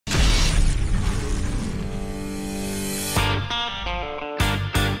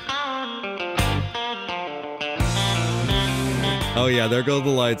Oh yeah, there go the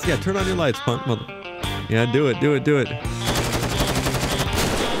lights. Yeah, turn on your lights, punk mother. Yeah, do it, do it, do it.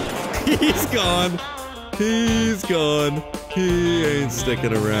 He's gone. He's gone. He ain't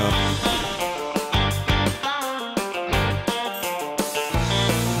sticking around.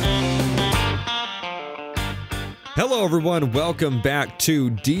 Hello everyone, welcome back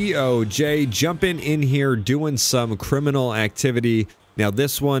to DOJ. Jumping in here doing some criminal activity. Now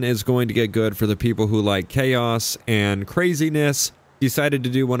this one is going to get good for the people who like chaos and craziness. Decided to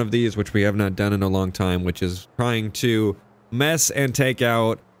do one of these, which we have not done in a long time, which is trying to mess and take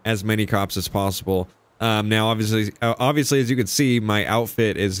out as many cops as possible. Now obviously as you can see, my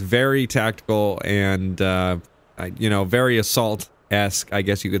outfit is very tactical and you know, very assault-esque, I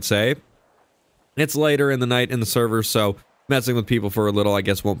guess you could say. It's later in the night in the server, so messing with people for a little, I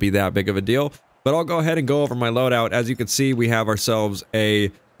guess, won't be that big of a deal. But I'll go ahead and go over my loadout. As you can see, we have ourselves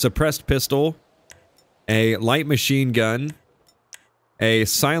a suppressed pistol, a light machine gun, a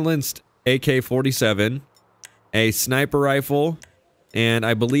silenced AK-47, a sniper rifle, and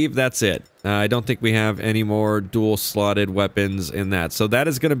I believe that's it. I don't think we have any more dual-slotted weapons in that. So that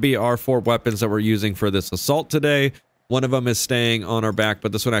is going to be our 4 weapons that we're using for this assault today. One of them is staying on our back,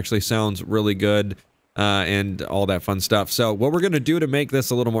 but this one actually sounds really good and all that fun stuff. So what we're going to do to make this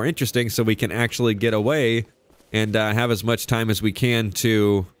a little more interesting so we can actually get away and have as much time as we can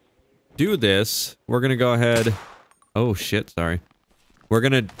to do this, we're going to go ahead... Oh, shit, sorry. We're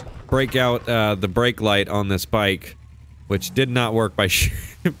going to break out the brake light on this bike, which did not work by,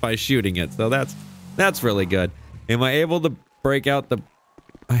 by shooting it. So that's really good. Am I able to break out the...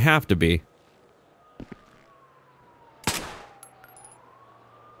 I have to be.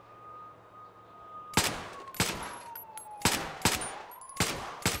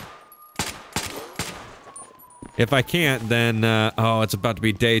 If I can't, then, oh, it's about to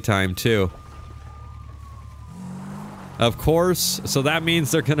be daytime, too. Of course, so that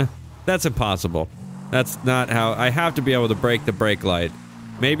means they're gonna... That's impossible. That's not how... I have to be able to break the brake light.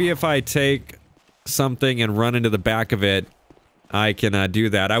 Maybe if I take something and run into the back of it, I can do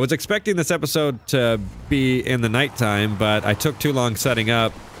that. I was expecting this episode to be in the nighttime, but I took too long setting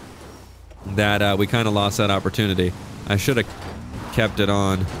up that we kind of lost that opportunity. I should have kept it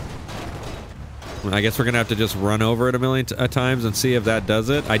on. I guess we're gonna have to just run over it a million times and see if that does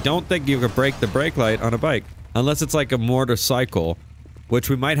it. I don't think you can break the brake light on a bike. Unless it's like a motorcycle, which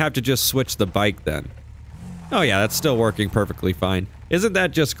we might have to just switch the bike then. Oh yeah, that's still working perfectly fine. Isn't that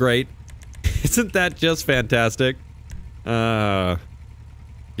just great? Isn't that just fantastic? Get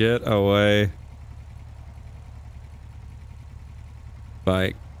away.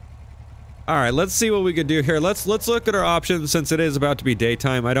 Bike. Alright, let's see what we can do here. Let's look at our options since it is about to be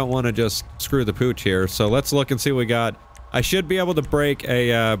daytime. I don't want to just screw the pooch here, so let's look and see what we got. I should be able to break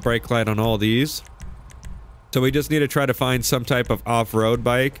a brake light on all these. So we just need to try to find some type of off-road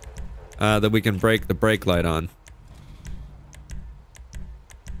bike that we can break the brake light on.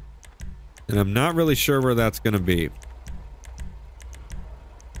 And I'm not really sure where that's going to be.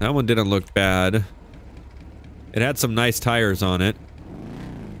 That one didn't look bad. It had some nice tires on it.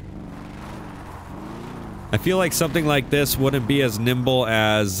 I feel like something like this wouldn't be as nimble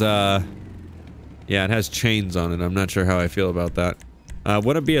as, yeah, it has chains on it. I'm not sure how I feel about that.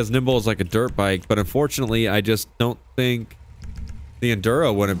 Wouldn't be as nimble as like a dirt bike, but unfortunately, I just don't think the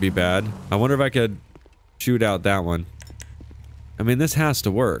Enduro wouldn't be bad. I wonder if I could shoot out that one. I mean, this has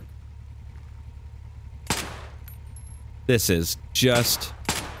to work. This is just...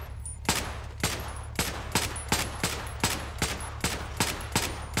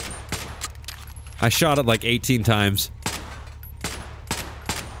 I shot it like 18 times.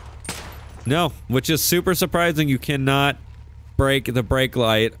 No, which is super surprising. You cannot break the brake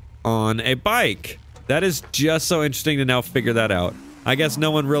light on a bike. That is just so interesting to now figure that out. I guess no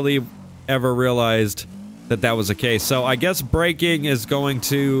one really ever realized that that was the case. So I guess braking is going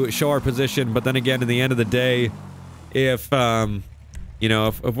to show our position, but then again, in the end of the day, if, you know,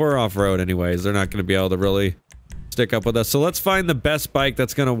 if we're off-road anyways, they're not going to be able to really stick up with us. So let's find the best bike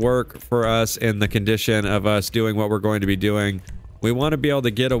that's going to work for us in the condition of us doing what we're going to be doing. We want to be able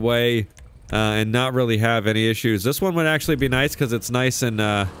to get away and not really have any issues. This one would actually be nice because it's nice and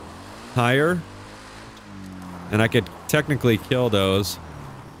higher. And I could technically kill those.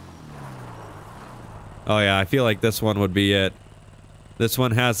 Oh yeah, I feel like this one would be it. This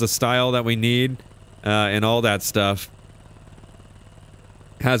one has the style that we need and all that stuff.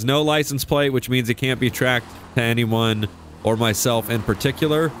 Has no license plate, which means it can't be tracked to anyone or myself in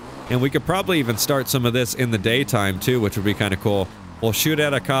particular. And we could probably even start some of this in the daytime too, which would be kind of cool. We'll shoot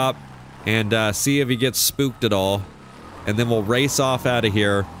at a cop and see if he gets spooked at all. And then we'll race off out of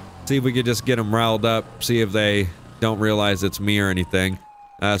here. See if we could just get them riled up. See if they don't realize it's me or anything.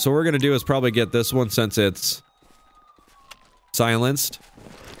 So what we're gonna do is probably get this one since it's silenced.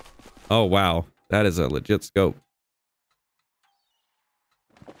 Oh wow, that is a legit scope.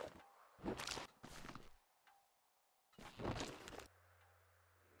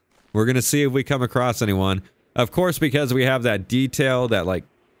 We're gonna see if we come across anyone. Of course, because we have that detail, that like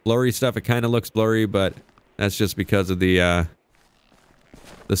blurry stuff, it kind of looks blurry, but that's just because of the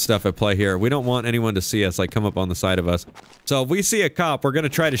stuff at play here. We don't want anyone to see us, like, come up on the side of us. So if we see a cop, we're gonna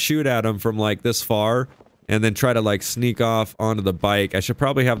try to shoot at him from, like, this far, and then try to, like, sneak off onto the bike. I should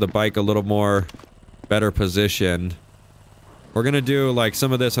probably have the bike a little more better positioned. We're gonna do, like,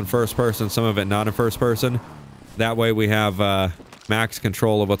 some of this in first person, some of it not in first person. That way we have, max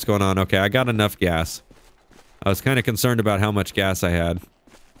control of what's going on. Okay, I got enough gas. I was kind of concerned about how much gas I had.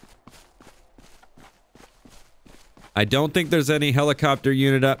 I don't think there's any helicopter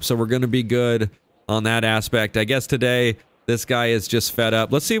unit up, so we're going to be good on that aspect. I guess today, this guy is just fed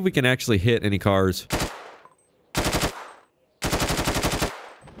up. Let's see if we can actually hit any cars.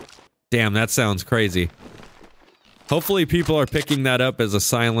 Damn, that sounds crazy. Hopefully people are picking that up as a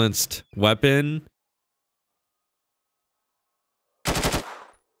silenced weapon.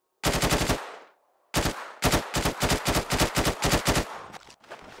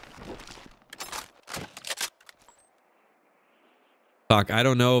 Fuck, I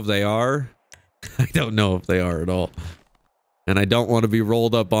don't know if they are. I don't know if they are at all. And I don't want to be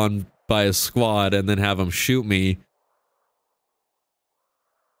rolled up on by a squad and then have them shoot me.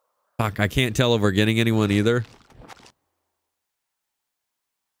 Fuck, I can't tell if we're getting anyone either.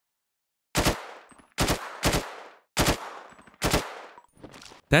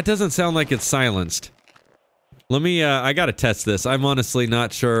 That doesn't sound like it's silenced. Let me, I gotta test this. I'm honestly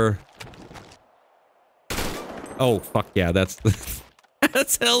not sure. Oh, fuck yeah, that's...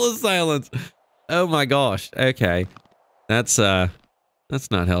 That's hella silence. Oh my gosh. Okay. That's not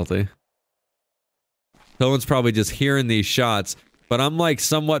healthy. Someone's probably just hearing these shots, but I'm like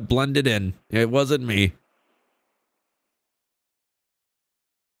somewhat blended in. It wasn't me.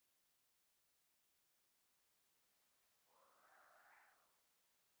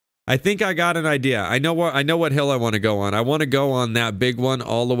 I think I got an idea. I know what hill I want to go on. I want to go on that big one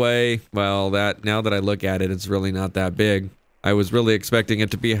all the way. Well, that now that I look at it, it's really not that big. I was really expecting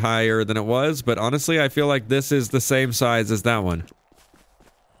it to be higher than it was, but honestly, I feel like this is the same size as that one.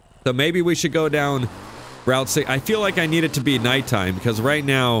 So maybe we should go down Route 6. I feel like I need it to be nighttime, because right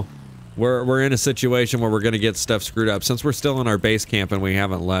now, we're in a situation where we're going to get stuff screwed up. Since we're still in our base camp and we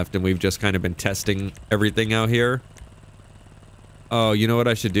haven't left, and we've just kind of been testing everything out here. Oh, you know what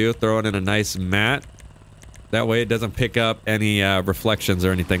I should do? Throw it in a nice mat. That way it doesn't pick up any reflections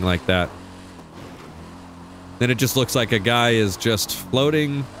or anything like that. Then it just looks like a guy is just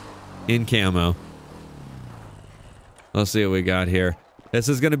floating in camo. Let's see what we got here. This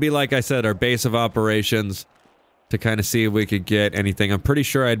is going to be, like I said, our base of operations to kind of see if we could get anything. I'm pretty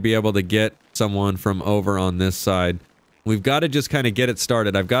sure I'd be able to get someone from over on this side. We've got to just kind of get it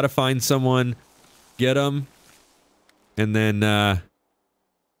started. I've got to find someone, get them, and then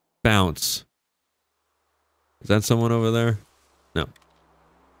bounce. Is that someone over there? No.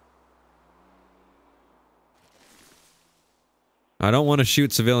 I don't want to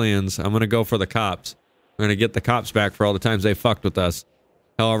shoot civilians. I'm going to go for the cops. I'm going to get the cops back for all the times they fucked with us.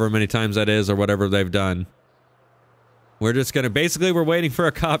 However many times that is or whatever they've done. We're just going to... Basically, we're waiting for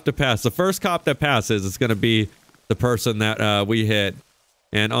a cop to pass. The first cop that passes is going to be the person that we hit.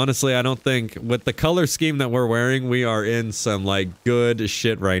 And honestly, I don't think... With the color scheme that we're wearing, we are in some, like, good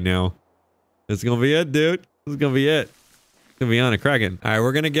shit right now. This is going to be it, dude. This is going to be it. It's going to be on a cracking. All right,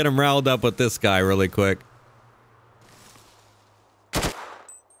 we're going to get him riled up with this guy really quick.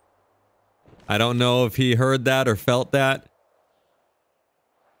 I don't know if he heard that or felt that.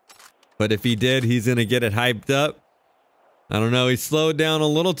 But if he did, he's gonna get it hyped up. I don't know, he slowed down a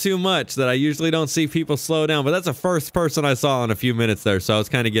little too much that I usually don't see people slow down. But that's the first person I saw in a few minutes there, so I was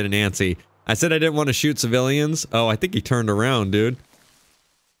kind of getting antsy. I said I didn't want to shoot civilians. Oh, I think he turned around, dude.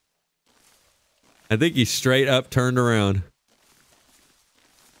 I think he straight up turned around.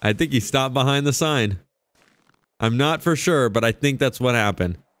 I think he stopped behind the sign. I'm not for sure, but I think that's what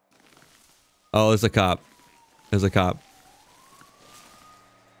happened. Oh, there's a cop. There's a cop.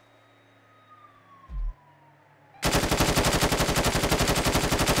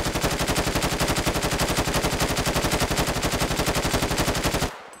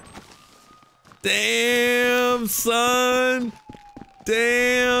 Damn, son.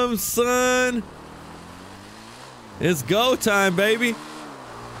 Damn, son. It's go time, baby.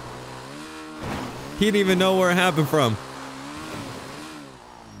 He didn't even know where it happened from.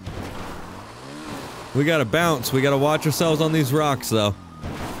 We gotta bounce. We gotta watch ourselves on these rocks, though.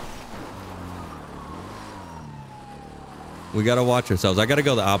 We gotta watch ourselves. I gotta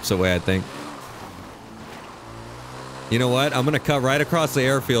go the opposite way, I think. You know what? I'm gonna cut right across the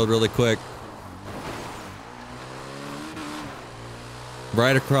airfield really quick.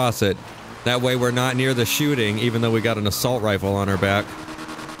 Right across it. That way we're not near the shooting, even though we got an assault rifle on our back.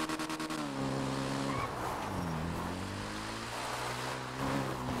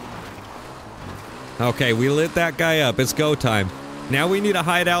 Okay, we lit that guy up. It's go time. Now we need a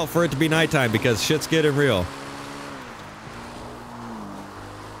hideout for it to be nighttime because shit's getting real.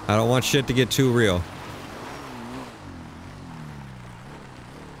 I don't want shit to get too real.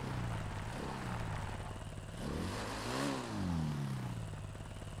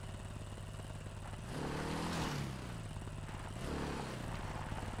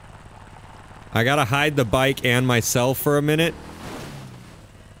 I gotta hide the bike and myself for a minute.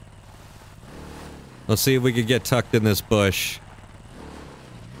 Let's see if we can get tucked in this bush.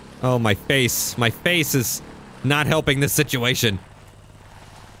 Oh, my face. My face is not helping this situation.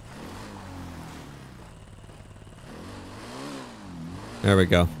 There we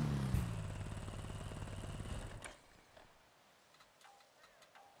go.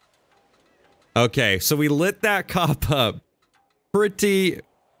 Okay, so we lit that cop up pretty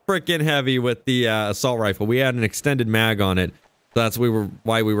freaking heavy with the assault rifle. We had an extended mag on it. So that's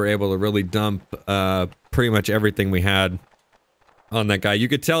why we were able to really dump pretty much everything we had on that guy. You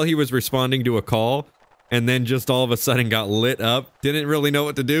could tell he was responding to a call and then just all of a sudden got lit up. Didn't really know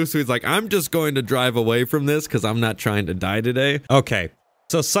what to do, so he's like, I'm just going to drive away from this because I'm not trying to die today. Okay,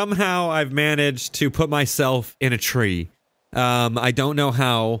 so somehow I've managed to put myself in a tree. I don't know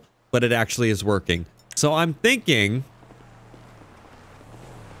how, but it actually is working. So I'm thinking...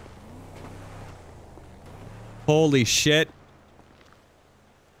 Holy shit.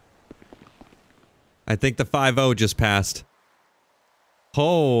 I think the 5-0 just passed.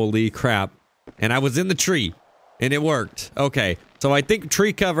 Holy crap. And I was in the tree. And it worked. Okay. So I think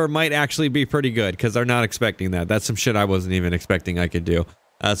tree cover might actually be pretty good. Because they're not expecting that. That's some shit I wasn't even expecting I could do.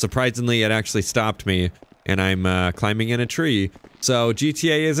 Surprisingly, it actually stopped me. And I'm climbing in a tree. So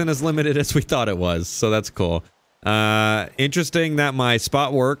GTA isn't as limited as we thought it was. So that's cool. Interesting that my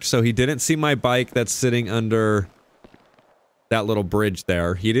spot worked. So he didn't see my bike that's sitting under... that little bridge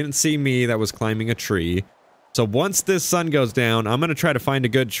there. He didn't see me that was climbing a tree. So once this sun goes down, I'm gonna try to find a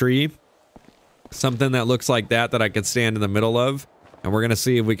good tree. Something that looks like that I could stand in the middle of. And we're gonna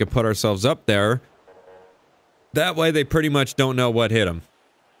see if we can put ourselves up there. That way they pretty much don't know what hit them.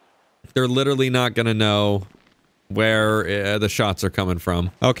 They're literally not gonna know where the shots are coming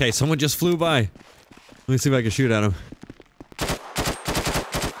from. Okay, someone just flew by. Let me see if I can shoot at him.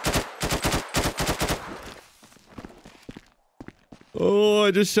 Oh,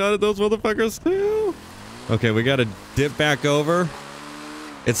 I just shot at those motherfuckers too. Okay, we gotta dip back over.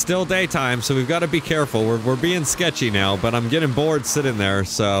 It's still daytime, so we've got to be careful. We're being sketchy now, but I'm getting bored sitting there,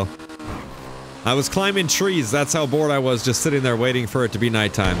 so... I was climbing trees. That's how bored I was just sitting there waiting for it to be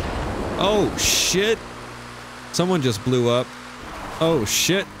nighttime. Oh, shit. Someone just blew up. Oh,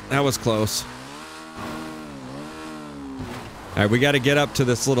 shit. That was close. Alright, we gotta get up to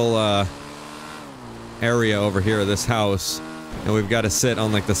this little, area over here, this house. And we've got to sit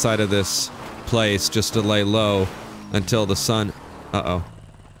on, like, the side of this place just to lay low until the sun... Uh-oh.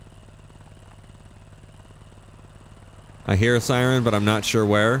 I hear a siren, but I'm not sure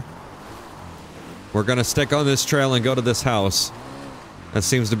where. We're gonna stick on this trail and go to this house. That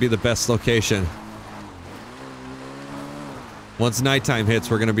seems to be the best location. Once nighttime hits,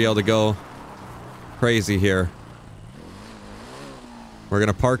 we're gonna be able to go crazy here. We're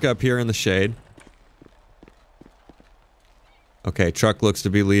gonna park up here in the shade. Okay, truck looks to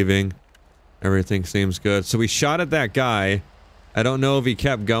be leaving. Everything seems good. So we shot at that guy. I don't know if he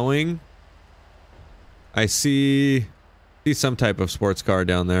kept going. I see some type of sports car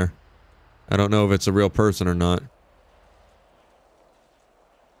down there. I don't know if it's a real person or not.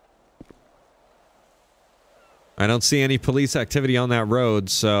 I don't see any police activity on that road,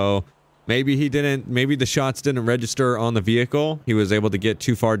 so maybe he didn't, maybe the shots didn't register on the vehicle. He was able to get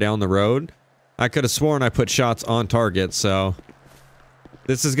too far down the road. I could have sworn I put shots on target, so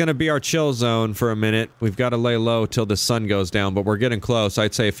this is going to be our chill zone for a minute. We've got to lay low till the sun goes down, but we're getting close.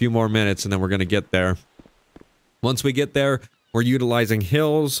 I'd say a few more minutes and then we're going to get there. Once we get there, we're utilizing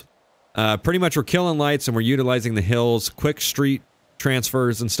hills. Pretty much we're killing lights and we're utilizing the hills, quick street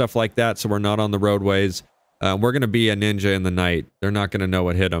transfers and stuff like that, so we're not on the roadways. We're going to be a ninja in the night. They're not going to know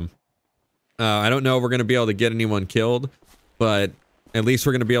what hit them. I don't know if we're going to be able to get anyone killed, but at least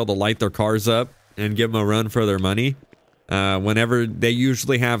we're going to be able to light their cars up and give them a run for their money. Whenever they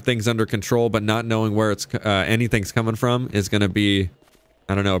usually have things under control, but not knowing where it's anything's coming from is going to be,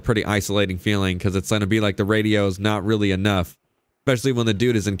 I don't know, a pretty isolating feeling, because it's going to be like the radio is not really enough, especially when the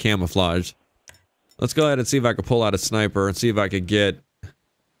dude is in camouflage. Let's go ahead and see if I can pull out a sniper and see if I could get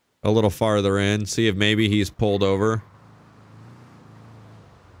a little farther in, see if maybe he's pulled over.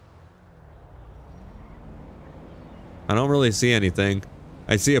 I don't really see anything.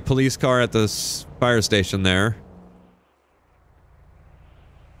 I see a police car at the fire station there.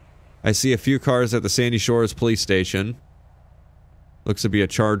 I see a few cars at the Sandy Shores police station. Looks to be a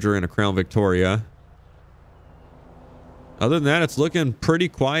Charger and a Crown Victoria. Other than that, it's looking pretty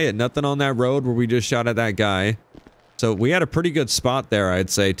quiet. Nothing on that road where we just shot at that guy. So we had a pretty good spot there,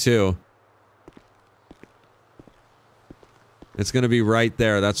 I'd say, too. It's going to be right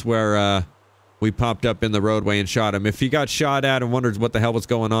there. That's where we popped up in the roadway and shot him. If he got shot at and wondered what the hell was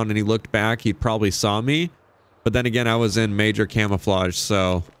going on and he looked back, he probably saw me. But then again, I was in major camouflage,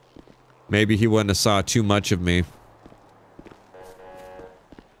 so maybe he wouldn't have saw too much of me.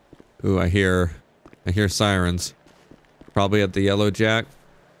 Ooh, I hear sirens. Probably at the Yellow Jack.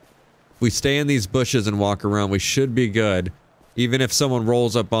 If we stay in these bushes and walk around, we should be good. Even if someone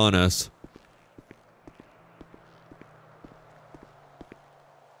rolls up on us.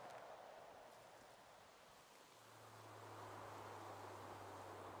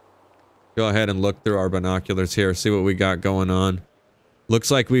 Go ahead and look through our binoculars here, see what we got going on.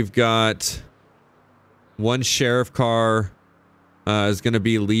 Looks like we've got one sheriff car is going to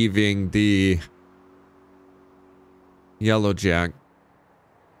be leaving the Yellow Jack.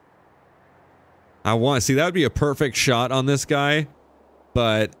 See, that would be a perfect shot on this guy,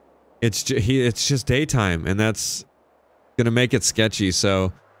 but it's just daytime, and that's going to make it sketchy,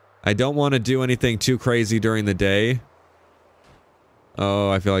 so I don't want to do anything too crazy during the day. Oh,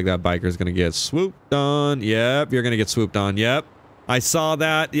 I feel like that biker's going to get swooped on. Yep, you're going to get swooped on. Yep. I saw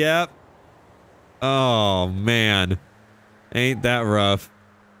that. Yep. Oh, man. Ain't that rough?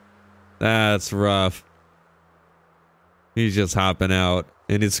 That's rough. He's just hopping out.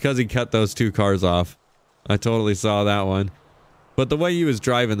 And it's because he cut those two cars off. I totally saw that one. But the way he was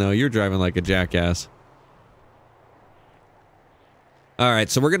driving, though, you're driving like a jackass.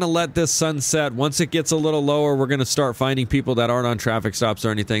 Alright, so we're going to let this sunset. Once it gets a little lower, we're going to start finding people that aren't on traffic stops or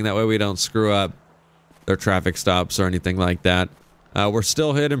anything. That way we don't screw up their traffic stops or anything like that. We're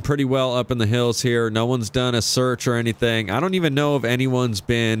still hidden pretty well up in the hills here. No one's done a search or anything. I don't even know if anyone's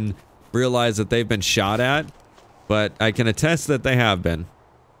realized that they've been shot at. But I can attest that they have been.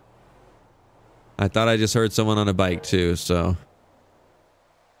 I thought I just heard someone on a bike too, so.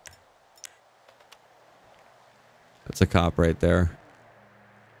 That's a cop right there.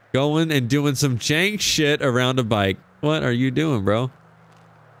 Going and doing some jank shit around a bike. What are you doing, bro?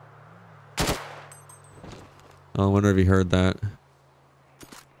 Oh, I wonder if he heard that.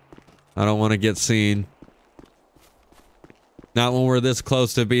 I don't want to get seen. Not when we're this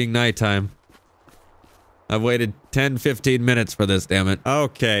close to being nighttime. I've waited 10-15 minutes for this, damn it.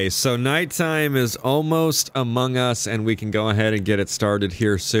 Okay, so nighttime is almost among us, and we can go ahead and get it started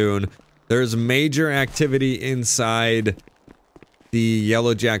here soon. There's major activity inside the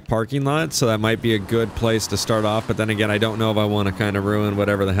Yellow Jack parking lot, so that might be a good place to start off, but then again, I don't know if I want to kind of ruin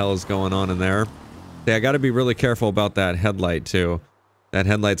whatever the hell is going on in there. Yeah, I gotta be really careful about that headlight, too. That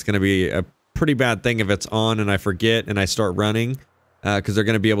headlight's gonna be a pretty bad thing if it's on and I forget and I start running. Because they're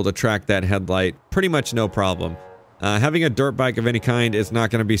going to be able to track that headlight pretty much no problem. Having a dirt bike of any kind is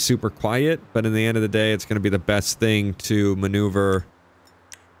not going to be super quiet, but in the end of the day, it's going to be the best thing to maneuver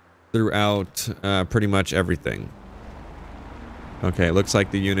throughout pretty much everything. Okay, it looks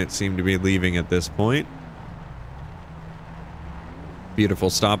like the unit seemed to be leaving at this point. Beautiful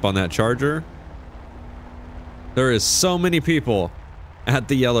stop on that Charger. There is so many people at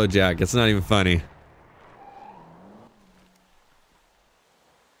the Yellow Jack, it's not even funny.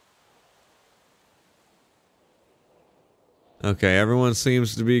 Okay, everyone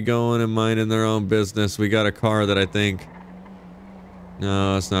seems to be going and minding their own business. We got a car that I think...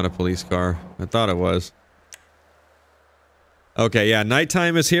 No, it's not a police car. I thought it was. Okay, yeah,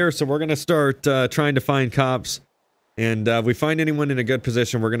 nighttime is here, so we're going to start trying to find cops. And if we find anyone in a good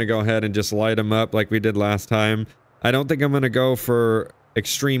position, we're going to go ahead and just light them up like we did last time. I don't think I'm going to go for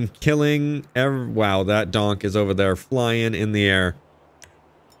extreme killing. Wow, that donk is over there flying in the air.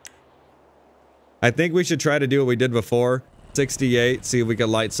 I think we should try to do what we did before. 68, see if we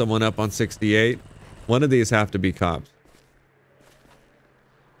can light someone up on 68. One of these have to be cops.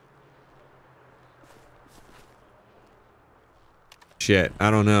 Shit,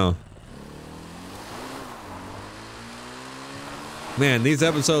 I don't know. Man, these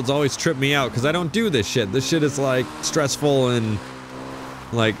episodes always trip me out because I don't do this shit. This shit is like stressful and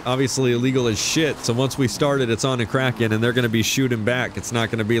like obviously illegal as shit. So once we start it, it's on a Kraken and they're going to be shooting back. It's not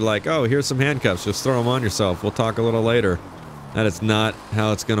going to be like, oh, here's some handcuffs. Just throw them on yourself. We'll talk a little later. That is not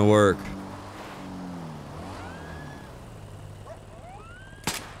how it's going to work.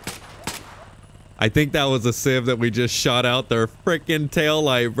 I think that was a civ that we just shot out their freaking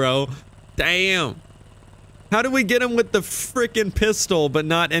taillight, bro. Damn. How do we get him with the freaking pistol but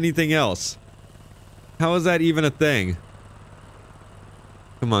not anything else? How is that even a thing?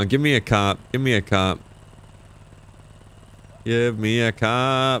 Come on, give me a cop. Give me a cop. Give me a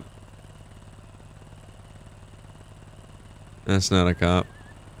cop. That's not a cop.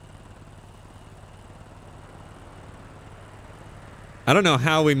 I don't know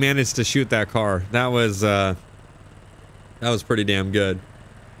how we managed to shoot that car. That was pretty damn good.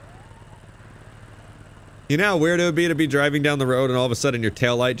 You know how weird it would be to be driving down the road and all of a sudden your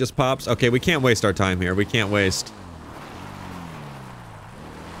taillight just pops? Okay, we can't waste our time here. We can't waste.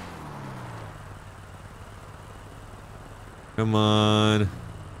 Come on.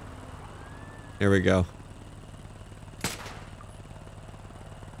 Here we go.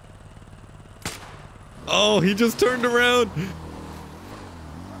 Oh, he just turned around.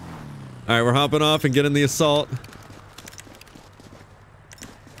 All right, we're hopping off and getting the assault.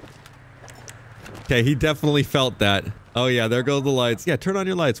 Okay, he definitely felt that. Oh yeah, there go the lights. Yeah, turn on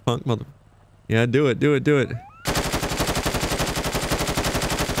your lights, punk mother. Yeah, do it, do it, do it.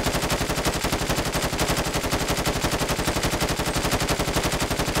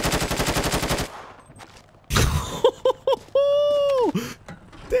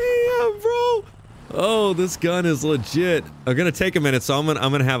 Damn, bro. Oh, this gun is legit. I'm gonna take a minute, so I'm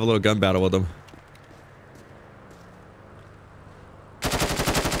gonna have a little gun battle with him.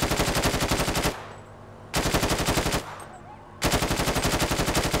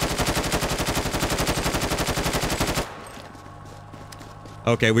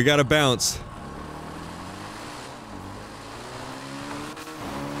 Okay, we gotta bounce.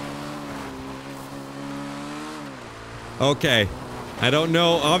 Okay. I don't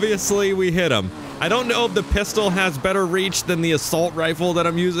know. Obviously, we hit him. I don't know if the pistol has better reach than the assault rifle that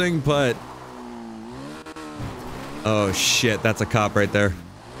I'm using, but... Oh, shit. That's a cop right there.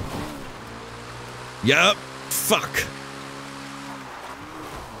 Yup. Fuck.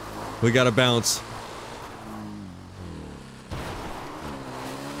 We gotta bounce.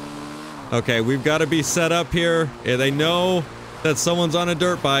 Okay, we've got to be set up here. Yeah, they know that someone's on a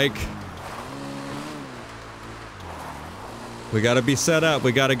dirt bike. We got to be set up.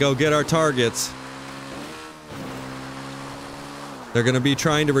 We got to go get our targets. They're going to be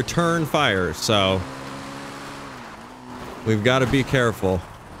trying to return fire, so we've got to be careful.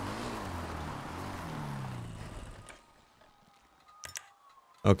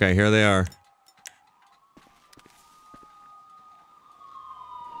 Okay, here they are.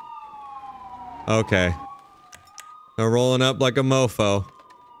 Okay. They're rolling up like a mofo.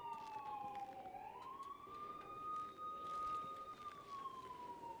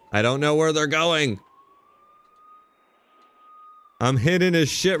 I don't know where they're going. I'm hidden as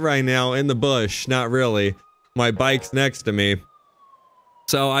shit right now in the bush. Not really. My bike's next to me.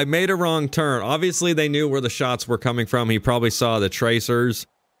 So I made a wrong turn. Obviously they knew where the shots were coming from. He probably saw the tracers.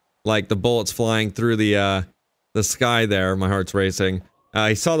 Like the bullets flying through the sky there. My heart's racing.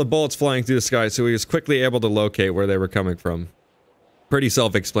 He saw the bullets flying through the sky, so he was quickly able to locate where they were coming from. Pretty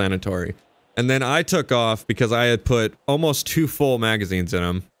self-explanatory. And then I took off because I had put almost 2 full magazines in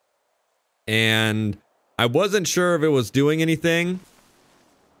them. And I wasn't sure if it was doing anything.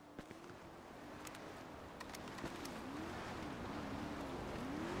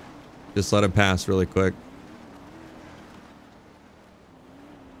 Just let it pass really quick.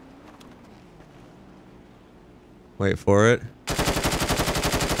 Wait for it.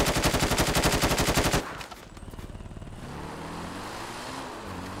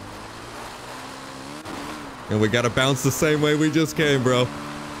 And we gotta bounce the same way we just came, bro.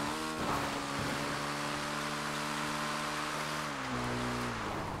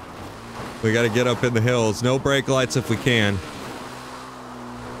 We gotta get up in the hills. No brake lights if we can.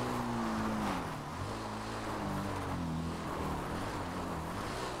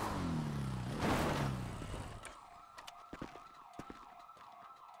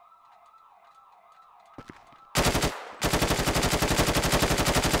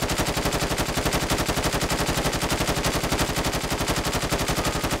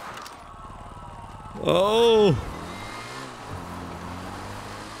 Oh!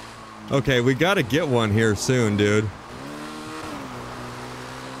 Okay, we gotta get one here soon, dude.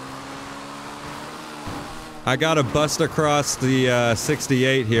 I gotta bust across the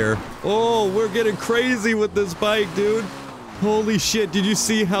 68 here. Oh, we're getting crazy with this bike, dude. Holy shit, did you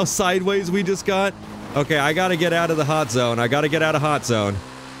see how sideways we just got? Okay, I gotta get out of the hot zone. I gotta get out of hot zone.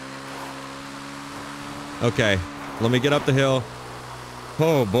 Okay, let me get up the hill.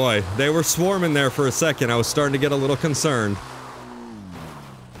 Oh boy, they were swarming there for a second. I was starting to get a little concerned.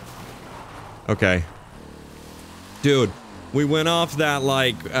 Okay. Dude, we went off that,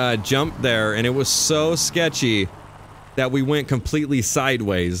 like, jump there, and it was so sketchy that we went completely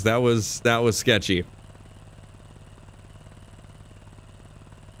sideways. That was sketchy.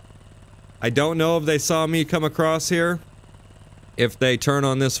 I don't know if they saw me come across here. If they turn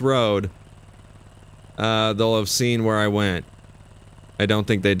on this road, they'll have seen where I went. I don't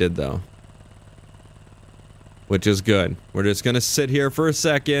think they did, though. Which is good. We're just gonna sit here for a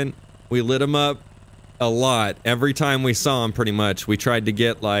second. We lit them up a lot. Every time we saw them, pretty much. We tried to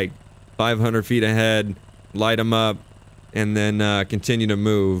get, like, 500 feet ahead, light them up, and then continue to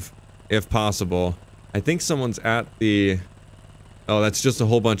move, if possible. I think someone's at the... Oh, that's just a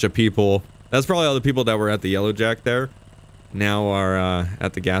whole bunch of people. That's probably all the people that were at the Yellow Jack there. Now are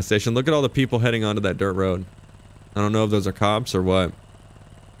at the gas station. Look at all the people heading onto that dirt road. I don't know if those are cops or what.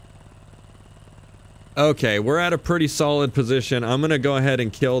 Okay, we're at a pretty solid position. I'm gonna go ahead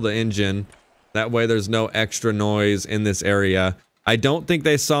and kill the engine. That way there's no extra noise in this area. I don't think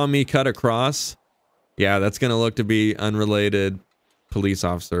they saw me cut across. Yeah, that's gonna look to be unrelated police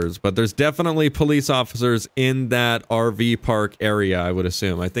officers. But there's definitely police officers in that RV park area, I would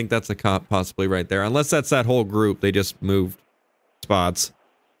assume. I think that's a cop possibly right there. Unless that's that whole group. They just moved spots.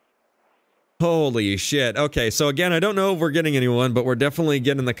 Holy shit. Okay, so again, I don't know if we're getting anyone, but we're definitely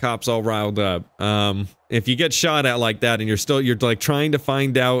getting the cops all riled up. If you get shot at like that and you're like trying to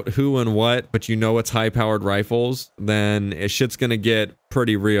find out who and what, but you know it's high-powered rifles, then shit's gonna get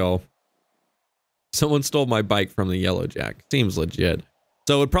pretty real. Someone stole my bike from the Yellow Jack. Seems legit.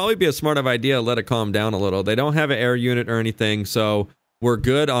 So it would probably be a smart idea to let it calm down a little. They don't have an air unit or anything, so we're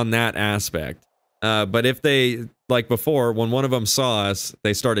good on that aspect. But if they, like before, when one of them saw us,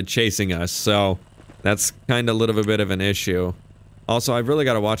 they started chasing us, so that's kind of a little bit of an issue. Also, I've really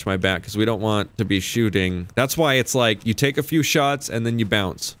got to watch my back, because we don't want to be shooting. That's why it's like, you take a few shots, and then you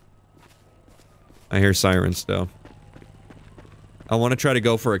bounce. I hear sirens, still. I want to try to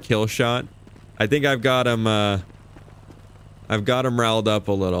go for a kill shot. I think I've got him riled up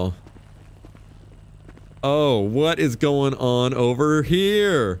a little. Oh, what is going on over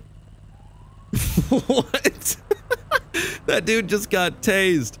here? What? That dude just got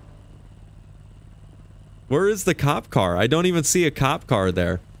tased. Where is the cop car? I don't even see a cop car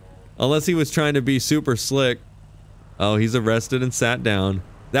there. Unless he was trying to be super slick. Oh, he's arrested and sat down.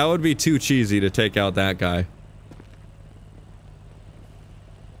 That would be too cheesy to take out that guy.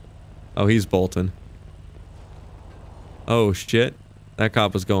 Oh, he's bolting. Oh, shit. That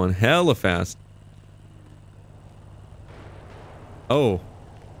cop was going hella fast. Oh.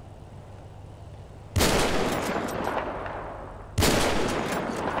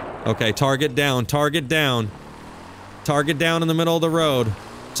 Okay, target down, target down. Target down in the middle of the road.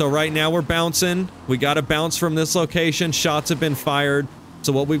 So right now we're bouncing. We gotta bounce from this location. Shots have been fired.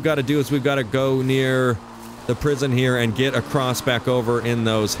 So what we've got to do is we've got to go near the prison here and get across back over in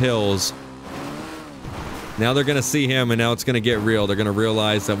those hills. Now they're gonna see him and now it's gonna get real. They're gonna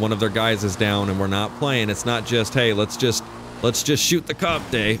realize that one of their guys is down and we're not playing. It's not just, hey, let's just shoot the cop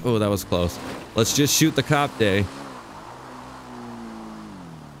day. Oh, that was close. Let's just shoot the cop day.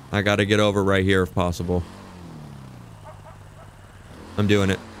 I gotta get over right here if possible. I'm doing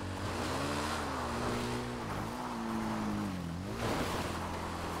it.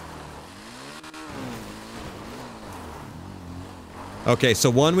 Okay, so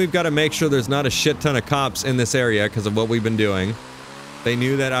one, we've got to make sure there's not a shit ton of cops in this area because of what we've been doing. They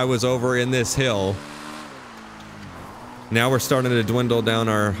knew that I was over in this hill. Now we're starting to dwindle down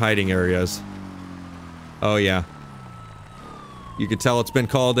our hiding areas. Oh yeah. You can tell it's been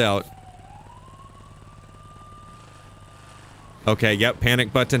called out. Okay, yep,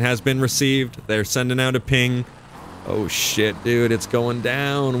 panic button has been received. They're sending out a ping. Oh shit, dude, it's going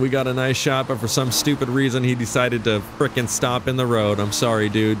down. We got a nice shot, but for some stupid reason he decided to frickin' stop in the road. I'm sorry,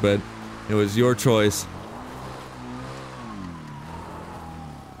 dude, but it was your choice.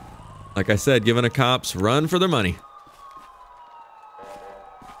 Like I said, giving the cops run for their money.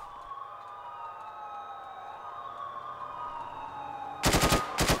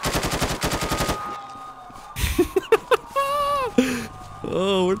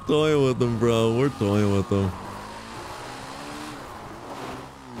 Oh, we're toying with them, bro. We're toying with them.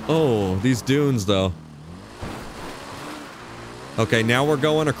 Oh, these dunes, though. Okay, now we're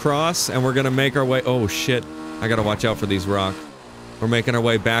going across and we're gonna make our way. Oh shit, I gotta watch out for these rocks. We're making our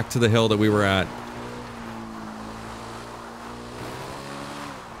way back to the hill that we were at.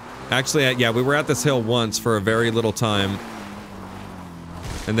 Actually, yeah, we were at this hill once for a very little time.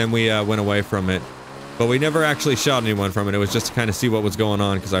 And then we went away from it. But we never actually shot anyone from it. It was just to kind of see what was going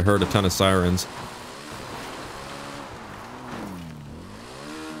on because I heard a ton of sirens.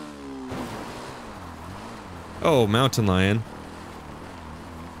 Oh, mountain lion.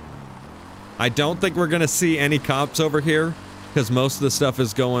 I don't think we're gonna see any cops over here because most of the stuff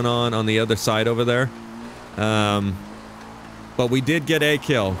is going on the other side over there. But we did get a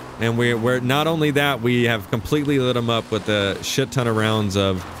kill, and we're not only that, we have completely lit them up with a shit ton of rounds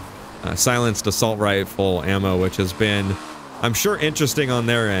of silenced assault rifle ammo, which has been, I'm sure, interesting on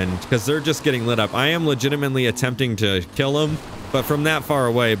their end because they're just getting lit up. I am legitimately attempting to kill them, but from that far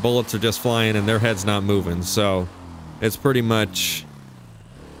away, bullets are just flying and their head's not moving, so it's pretty much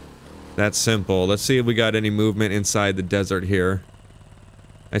that simple. Let's see if we got any movement inside the desert here.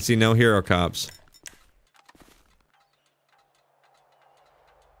 I see no hero cops.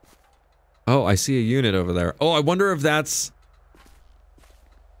 Oh, I see a unit over there. Oh, I wonder if that's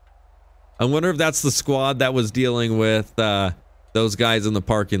the squad that was dealing with those guys in the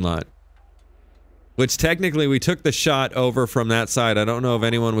parking lot. Which technically we took the shot over from that side. I don't know if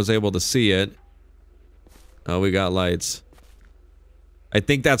anyone was able to see it. Oh, we got lights. I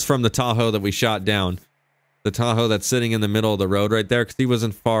think that's from the Tahoe that we shot down. The Tahoe that's sitting in the middle of the road right there, because he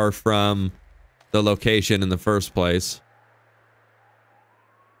wasn't far from the location in the first place.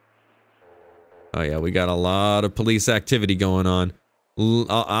 Oh yeah, we got a lot of police activity going on.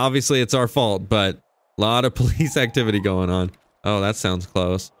 Obviously it's our fault, but a lot of police activity going on. Oh, that sounds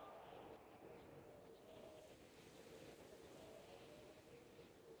close.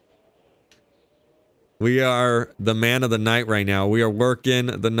 We are the man of the night right now. We are working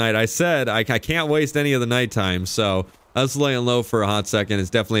the night. I said I can't waste any of the nighttime, so us laying low for a hot second is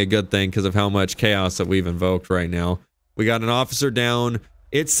definitely a good thing because of how much chaos that we've invoked right now. We got an officer down.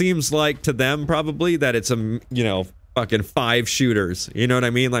 It seems like to them probably that it's a, you know, fucking 5 shooters. You know what I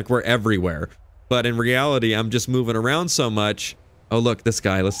mean? Like we're everywhere. But in reality, I'm just moving around so much. Oh, look, this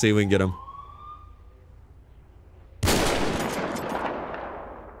guy. Let's see if we can get him.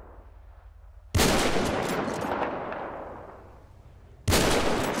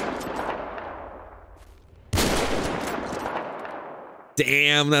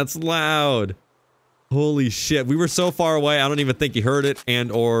 Damn, that's loud. Holy shit. We were so far away, I don't even think he heard it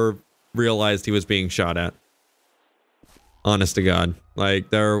and or realized he was being shot at. Honest to God. Like,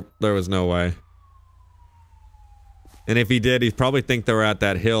 there was no way. And if he did, he'd probably think they were at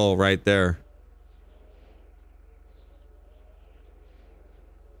that hill right there.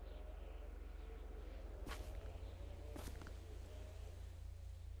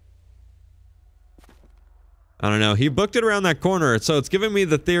 I don't know. He booked it around that corner, so it's giving me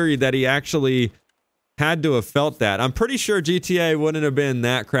the theory that he actually had to have felt that. I'm pretty sure GTA wouldn't have been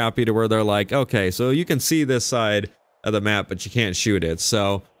that crappy to where they're like, okay, so you can see this side of the map, but you can't shoot it.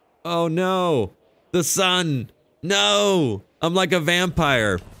 So, oh no, the sun. No, I'm like a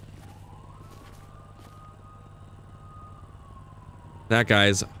vampire. That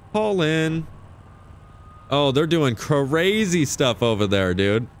guy's hauling. Oh, they're doing crazy stuff over there,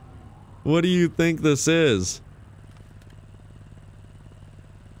 dude. What do you think this is?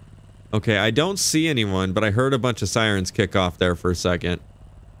 Okay, I don't see anyone, but I heard a bunch of sirens kick off there for a second.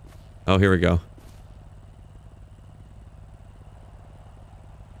 Oh, here we go.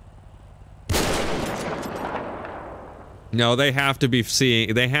 No, they have to be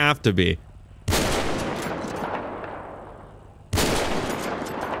seeing... They have to be.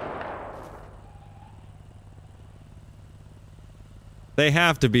 They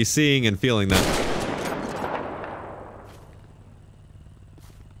have to be seeing and feeling that.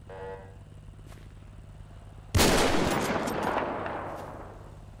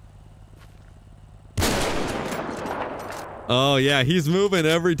 Oh yeah, he's moving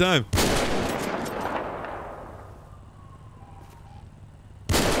every time.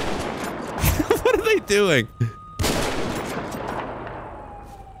 What are they doing?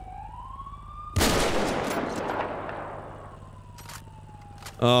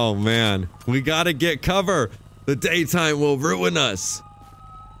 Oh man, we gotta get cover. The daytime will ruin us.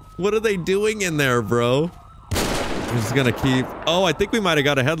 What are they doing in there, bro? I'm just gonna keep... Oh, I think we might have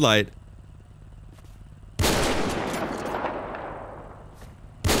got a headlight.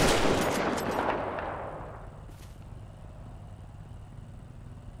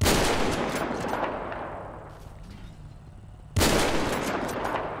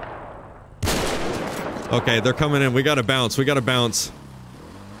 Okay, they're coming in. We gotta bounce. We gotta bounce.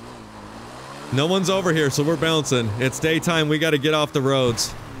 No one's over here, so we're bouncing. It's daytime. We gotta get off the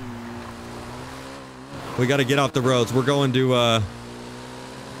roads. We gotta get off the roads. We're going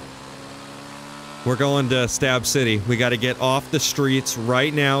to Stab City. We gotta get off the streets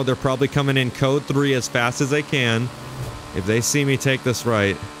right now. They're probably coming in code 3 as fast as they can. If they see me take this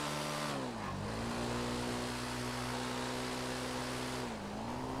right.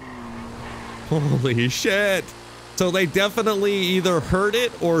 Holy shit. So they definitely either heard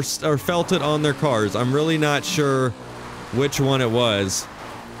it or felt it on their cars. I'm really not sure which one it was.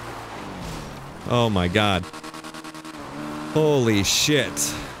 Oh my god. Holy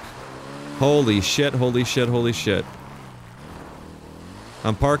shit. Holy shit, holy shit, holy shit.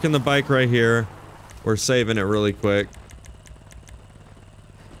 I'm parking the bike right here. We're saving it really quick.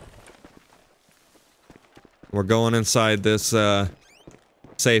 We're going inside this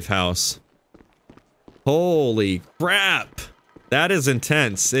safe house. Holy crap. That is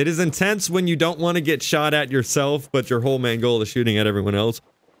intense. It is intense when you don't want to get shot at yourself, but your whole main goal is shooting at everyone else.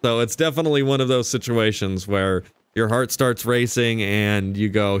 So it's definitely one of those situations where your heart starts racing and you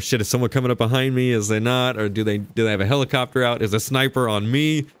go, shit, is someone coming up behind me? Is they not? Or do they have a helicopter out? Is a sniper on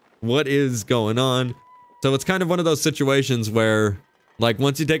me? What is going on? So it's kind of one of those situations where, like,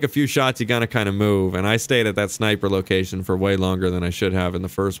 once you take a few shots, you gotta kind of move. And I stayed at that sniper location for way longer than I should have in the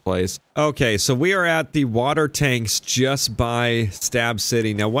first place. Okay, so we are at the water tanks just by Stab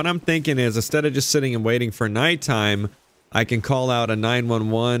City. Now, what I'm thinking is, instead of just sitting and waiting for nighttime, I can call out a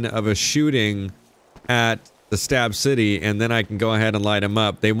 911 of a shooting at the Stab City, and then I can go ahead and light them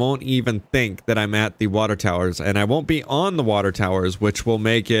up. They won't even think that I'm at the water towers, and I won't be on the water towers, which will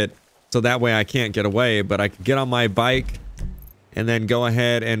make it so that way I can't get away, but I can get on my bike and then go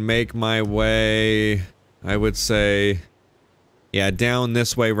ahead and make my way, I would say, yeah, down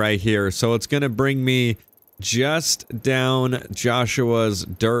this way right here. So it's going to bring me just down Joshua's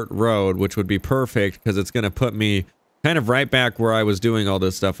dirt road, which would be perfect because it's going to put me kind of right back where I was doing all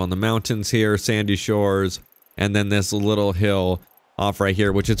this stuff on the mountains here, sandy shores, and then this little hill off right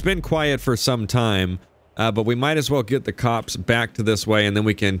here, which it's been quiet for some time, but we might as well get the cops back to this way and then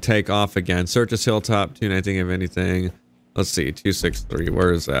we can take off again. Search this hilltop, 219 if anything. Let's see, 263,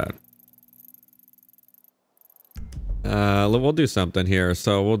 where is that? We'll do something here.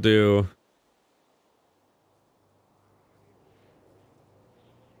 So we'll do...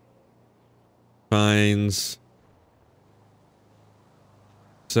 finds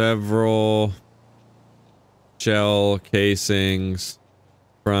several shell casings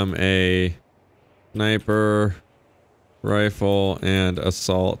from a sniper rifle and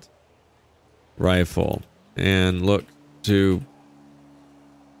assault rifle, and look to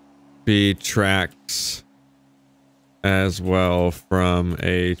be tracks as well from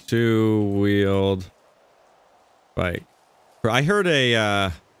a two-wheeled bike. I heard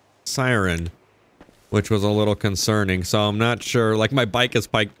a siren, which was a little concerning, so I'm not sure. Like, my bike is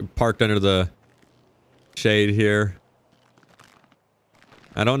parked under the shade here.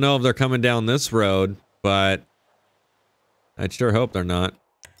 I don't know if they're coming down this road, but I'd sure hope they're not.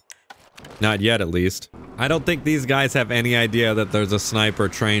 Not yet, at least. I don't think these guys have any idea that there's a sniper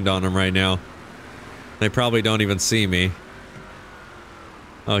trained on them right now. They probably don't even see me.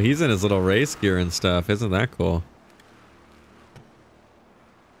 Oh, he's in his little race gear and stuff. Isn't that cool?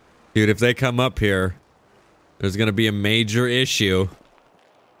 Dude, if they come up here, there's gonna be a major issue.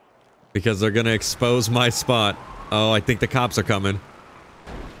 Because they're gonna expose my spot. Oh, I think the cops are coming.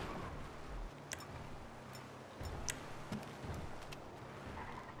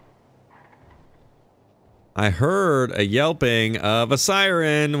 I heard a yelping of a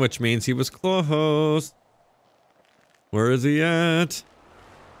siren, which means he was close. Where is he at?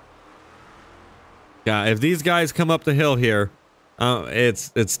 Yeah, if these guys come up the hill here, it's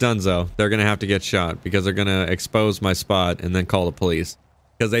donezo. They're gonna have to get shot because they're gonna expose my spot and then call the police.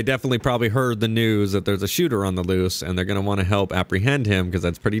 Because they definitely probably heard the news that there's a shooter on the loose and they're gonna want to help apprehend him because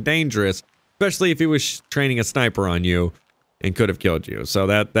that's pretty dangerous, especially if he was training a sniper on you and could have killed you. So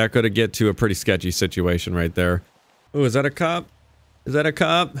that could have get to a pretty sketchy situation right there. Ooh, is that a cop? Is that a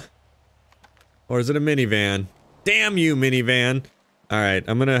cop? Or is it a minivan? Damn you, minivan! Alright,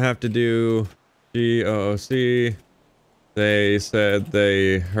 I'm gonna have to do GOC. They said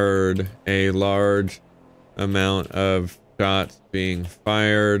they heard a large amount of shots being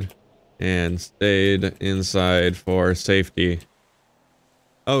fired and stayed inside for safety.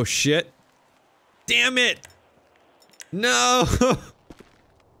 Oh shit. Damn it! No!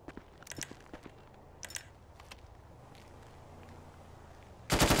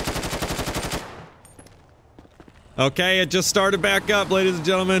 Okay, it just started back up, ladies and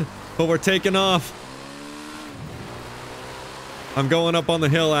gentlemen, but we're taking off. I'm going up on the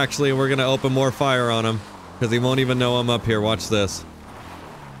hill, actually, and we're gonna open more fire on him. Because he won't even know I'm up here. Watch this.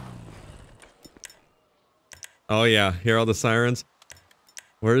 Oh yeah, hear all the sirens?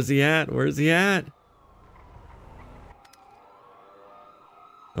 Where is he at? Where is he at?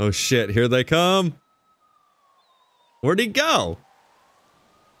 Oh shit, here they come! Where'd he go?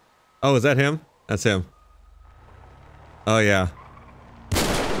 Oh, is that him? That's him. Oh yeah.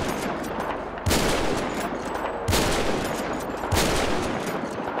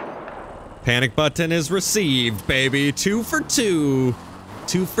 Panic button is received, baby. 2 for 2.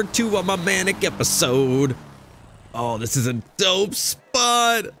 2 for 2 on my manic episode. Oh, this is a dope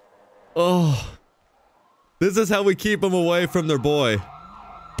spot. Oh. This is how we keep them away from their boy.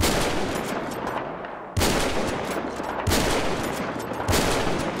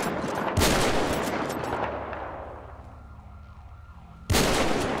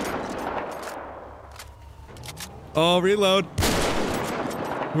 Oh, reload.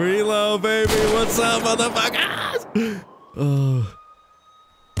 Reload, baby. What's up, motherfuckers? Oh.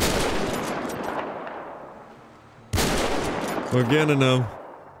 We're getting them.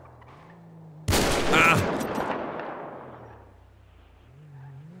 Ah.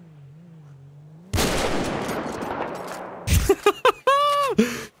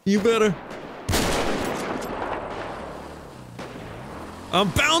 You better. I'm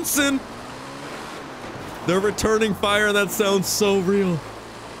bouncing. They're returning fire, and that sounds so real.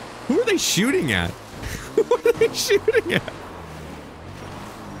 Who are they shooting at? Who are they shooting at?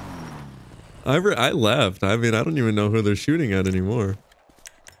 I left. I mean, I don't even know who they're shooting at anymore.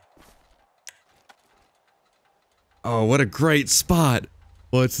 Oh, what a great spot.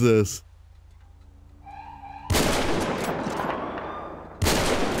 What's this?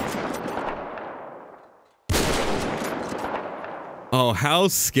 Oh, how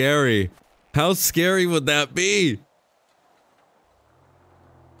scary. How scary would that be?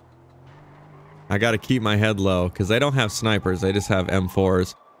 I gotta keep my head low, because they don't have snipers, they just have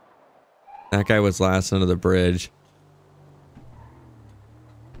M4s. That guy was last under the bridge.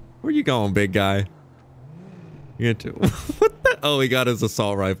 Where you going, big guy? You to what the? Oh, he got his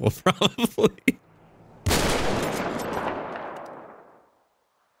assault rifle, probably.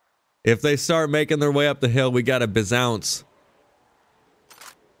 If they start making their way up the hill, we gotta bizounce.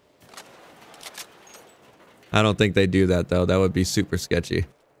 I don't think they do that, though. That would be super sketchy.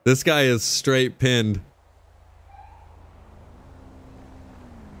 This guy is straight pinned.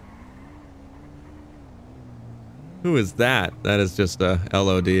 Who is that? That is just a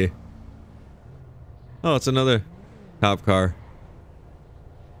LOD. Oh, it's another cop car.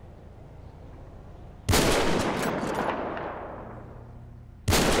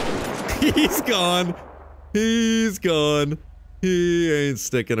 He's gone. He's gone. He ain't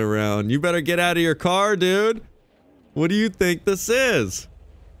sticking around. You better get out of your car, dude. What do you think this is?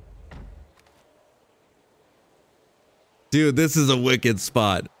 Dude, this is a wicked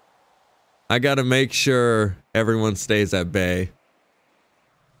spot. I gotta make sure everyone stays at bay.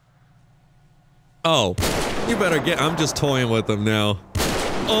 Oh, you better get... I'm just toying with them now.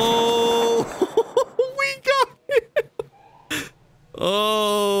 Oh, we got him.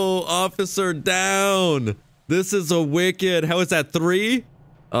 Oh, officer down. This is a wicked... How is that, 3?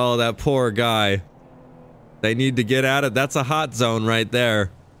 Oh, that poor guy. They need to get out of... That's a hot zone right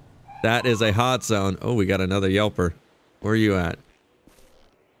there. That is a hot zone. Oh, we got another Yelper. Where are you at?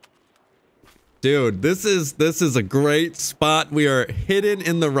 Dude, this is a great spot. We are hidden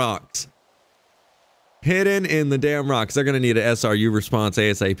in the rocks. Hidden in the damn rocks. They're gonna need an SRU response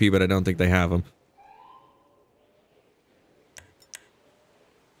ASAP, but I don't think they have them.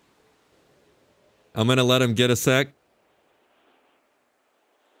 I'm gonna let him get a sec.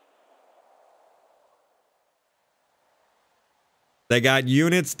 They got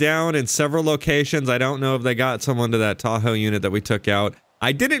units down in several locations. I don't know if they got someone to that Tahoe unit that we took out.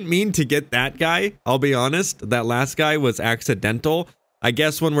 I didn't mean to get that guy, I'll be honest. That last guy was accidental. I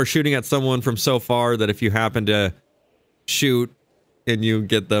guess when we're shooting at someone from so far that if you happen to shoot and you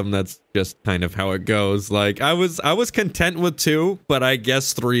get them, that's just kind of how it goes. Like, I was content with 2, but I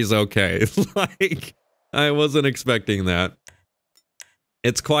guess 3's okay. Like, I wasn't expecting that.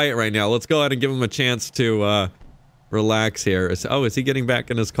 It's quiet right now. Let's go ahead and give him a chance to, relax here. Is he getting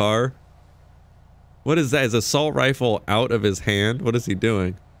back in his car? What is that? Is assault rifle out of his hand? What is he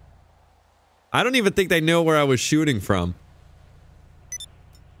doing? I don't even think they know where I was shooting from.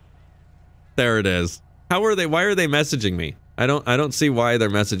 There it is. How are they? Why are they messaging me? I don't see why they're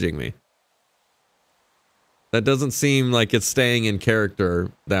messaging me. That doesn't seem like it's staying in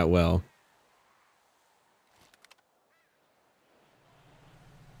character that well.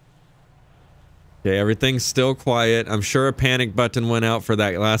 Okay, everything's still quiet. I'm sure a panic button went out for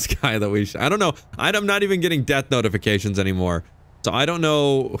that last guy that we I don't know. I'm not even getting death notifications anymore. So I don't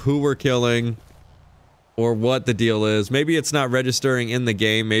know who we're killing or what the deal is. Maybe it's not registering in the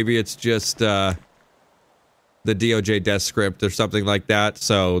game. Maybe it's just the DOJ death script or something like that.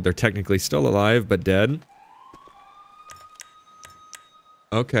 So they're technically still alive but dead.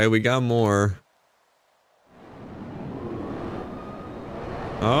 Okay, we got more.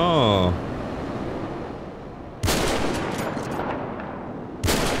 Oh.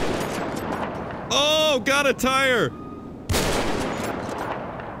 Oh, got a tire!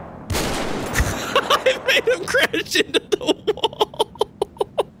 I made him crash into the wall!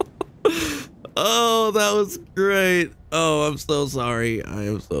 Oh, that was great. Oh, I'm so sorry. I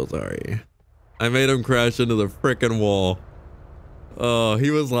am so sorry. I made him crash into the frickin' wall. Oh,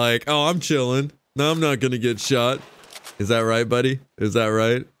 he was like, oh, I'm chilling. No, I'm not gonna get shot. Is that right, buddy? Is that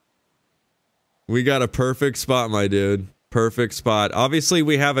right? We got a perfect spot, my dude. Perfect spot. Obviously,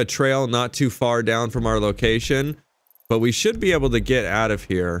 we have a trail not too far down from our location, but we should be able to get out of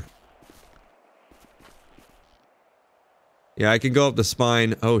here. Yeah, I can go up the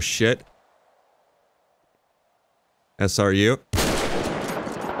spine. Oh, shit. SRU.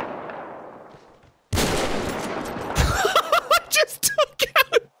 I just took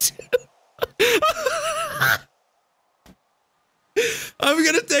out. I'm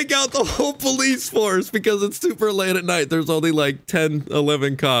gonna take out the whole police force because it's super late at night. There's only like 10,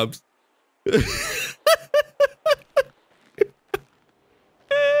 11 cops.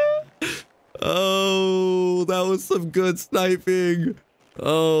 Oh, that was some good sniping.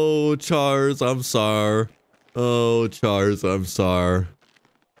 Oh, Chars, I'm sorry. Oh, Chars, I'm sorry.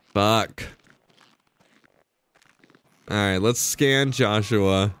 Fuck. Alright, let's scan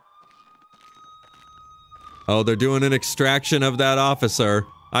Joshua. Oh, they're doing an extraction of that officer.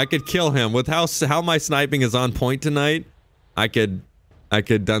 I could kill him. With how my sniping is on point tonight, I could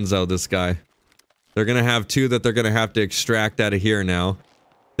dunzo this guy. They're gonna have two that they're gonna have to extract out of here now.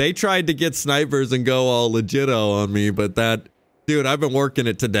 They tried to get snipers and go all legito on me, but that... Dude, I've been working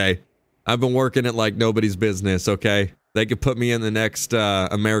it today. I've been working it like nobody's business, okay? They could put me in the next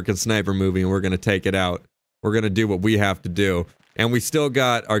American Sniper movie and we're gonna take it out. We're gonna do what we have to do. And we still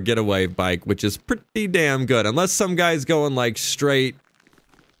got our getaway bike, which is pretty damn good. Unless some guy's going like straight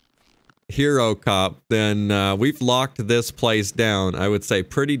hero cop, then we've locked this place down. I would say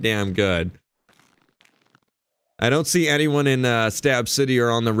pretty damn good. I don't see anyone in Stab City or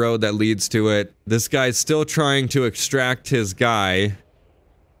on the road that leads to it. This guy's still trying to extract his guy.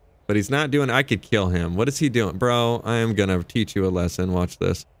 But he's not doing... I could kill him. What is he doing? Bro, I am gonna teach you a lesson. Watch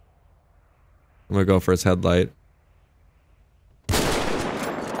this. I'm gonna go for his headlight.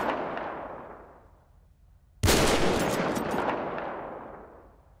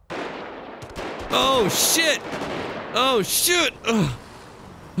 Oh, shit! Oh, shit! Ugh.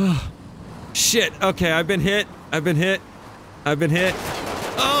 Ugh. Shit. Okay, I've been hit. I've been hit. I've been hit.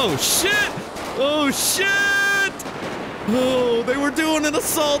 Oh, shit! Oh, shit! Oh, they were doing an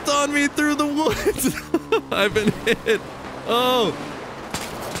assault on me through the woods. I've been hit. Oh.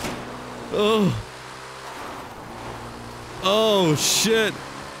 Oh. Oh, shit.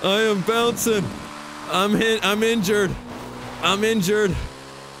 I am bouncing. I'm hit. I'm injured. I'm injured.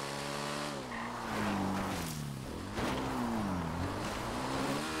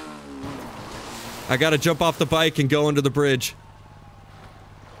 I gotta jump off the bike and go under the bridge.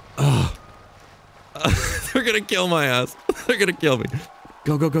 Oh. They're gonna kill my ass. They're gonna kill me.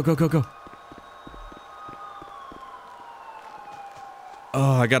 Go, go, go, go, go, go.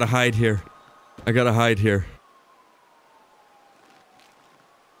 Oh, I gotta hide here. I gotta hide here.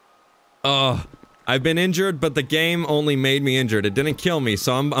 Oh, I've been injured, but the game only made me injured. It didn't kill me,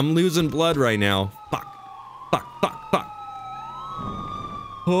 so I'm losing blood right now. Fuck. Fuck, fuck, fuck.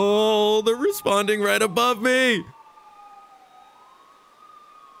 Oh, they're responding right above me.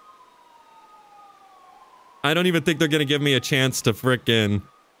 I don't even think they're gonna give me a chance to frickin'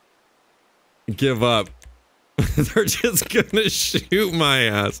 give up. They're just gonna shoot my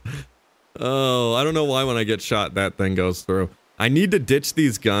ass. Oh, I don't know why when I get shot that thing goes through. I need to ditch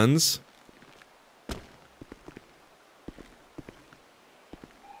these guns.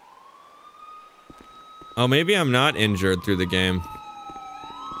 Oh, maybe I'm not injured through the game.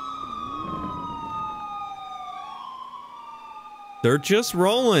 They're just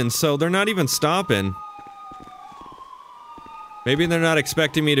rolling, so they're not even stopping. Maybe they're not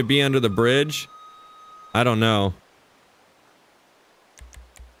expecting me to be under the bridge. I don't know.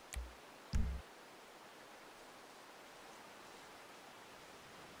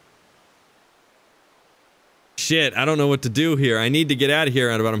 Shit, I don't know what to do here. I need to get out of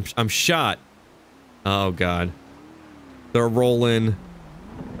here, but I'm shot. Oh, God. They're rolling.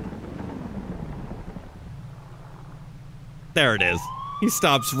 There it is. He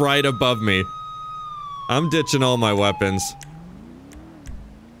stops right above me. I'm ditching all my weapons.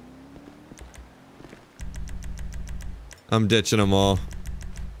 I'm ditching them all.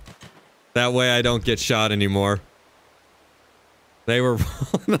 That way I don't get shot anymore. They were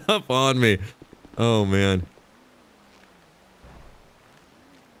rolling up on me. Oh, man.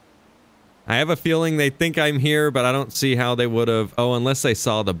 I have a feeling they think I'm here, but I don't see how they would have. Oh, unless they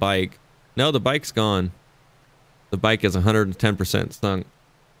saw the bike. No, the bike's gone. The bike is 110% sunk.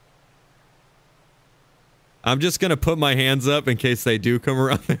 I'm just gonna put my hands up in case they do come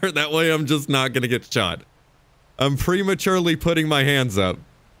around there. That way I'm just not gonna get shot. I'm prematurely putting my hands up.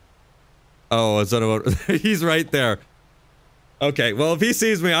 Oh, is that about... He's right there. Okay, well, if he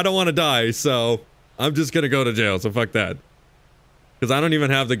sees me, I don't want to die, so I'm just gonna go to jail, so fuck that. Because I don't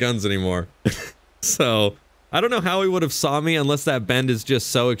even have the guns anymore. So, I don't know how he would have saw me unless that bend is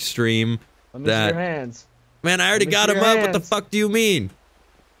just so extreme Let me see your hands. Man, I already got him up. What the fuck do you mean?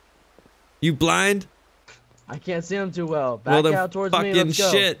 You blind? I can't see him too well. Back out towards me. Let's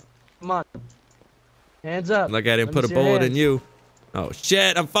go. Shit. Come on. Hands up. Like I didn't put a bullet in you. Oh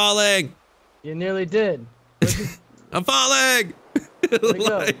shit, I'm falling. You nearly did. I'm falling. Where'd it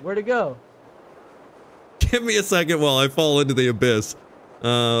go? Where'd it go? Give me a second while I fall into the abyss.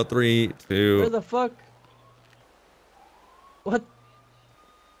 3, 2. Where the fuck? What?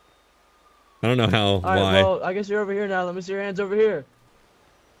 I don't know how. All right, well, I guess you're over here now. Let me see your hands over here.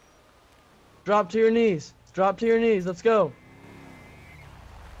 Drop to your knees. Drop to your knees. Let's go.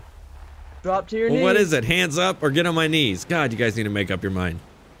 Drop to your knees. What is it? Hands up or get on my knees? God, you guys need to make up your mind.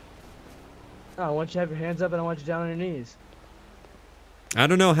 No, I want you to have your hands up and I want you down on your knees. I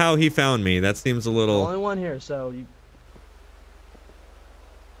don't know how he found me. That seems a little... I'm the only one here, so you...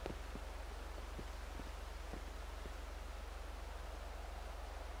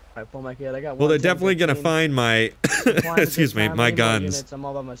 Alright, pull my kid. I got one. Well, they're definitely gonna find my... Excuse me, my guns. Units. I'm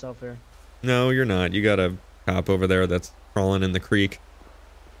all by myself here. No, you're not. You got a cop over there that's crawling in the creek.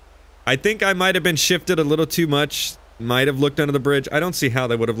 I think I might have been shifted a little too much. Might have looked under the bridge. I don't see how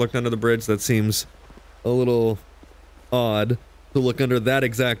they would have looked under the bridge. That seems a little odd to look under that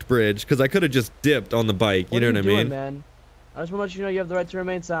exact bridge, because I could have just dipped on the bike. You know what I mean? Man? I just want to let you know you have the right to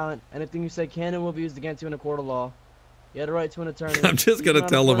remain silent. Anything you say can and will be used against you in a court of law. You have the right to an attorney. I'm just gonna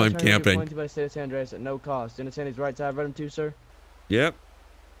tell him I'm camping. Appointed by the state of San Andreas at no cost. Do you understand his right to have Redrum too, sir? Yep.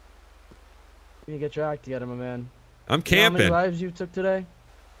 You need to get your act together, my man. I'm camping. You know how many lives you took today?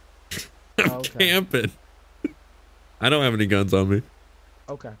 I'm camping. I don't have any guns on me.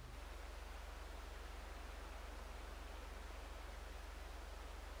 Okay.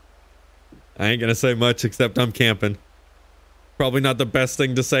 I ain't gonna say much except I'm camping. Probably not the best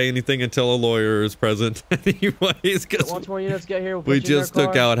thing to say anything until a lawyer is present. Anyways, because once more units get here, we just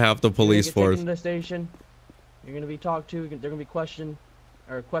took out half the police force. To the station. You're gonna be talked to. They're gonna be questions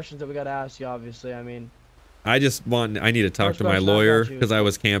that we gotta ask you. Obviously, I mean. I need to talk to my lawyer because I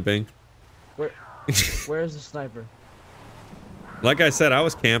was camping. Where's the sniper? Like I said, I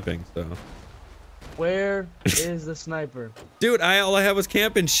was camping, so. Where is the sniper? Dude, all I had was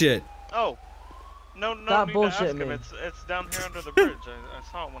camping shit. Oh. No Stop need to ask bullshitting him. me. It's down here under the bridge.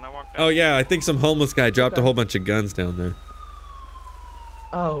 I saw it when I walked down. Oh yeah, I think some homeless guy dropped a whole bunch of guns down there.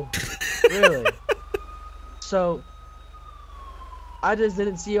 Oh, really? So, I just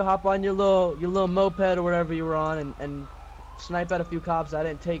didn't see you hop on your little moped or whatever you were on and snipe at a few cops. I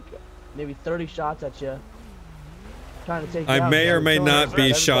didn't take maybe 30 shots at you. Trying to take you I out, may or may not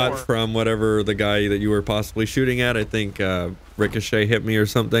be right shot from whatever the guy that you were possibly shooting at. I think Ricochet hit me or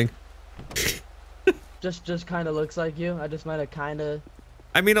something. Just kind of looks like you. I just might have kind of.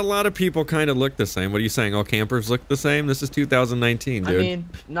 I mean, a lot of people kind of look the same. What are you saying? All campers look the same? This is 2019, dude. I mean,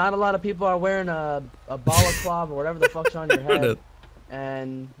 not a lot of people are wearing a balaclava or whatever the fuck's on your head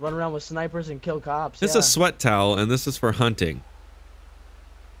and run around with snipers and kill cops. This is a sweat towel, and this is for hunting.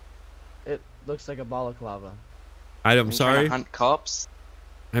 It looks like a balaclava. I'm sorry? Hunt cops?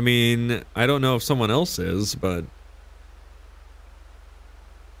 I mean, I don't know if someone else is, but...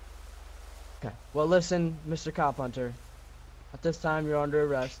 Okay. Well, listen, Mr. Cop Hunter. At this time, you're under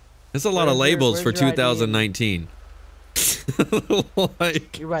arrest. There's a lot of labels for 2019.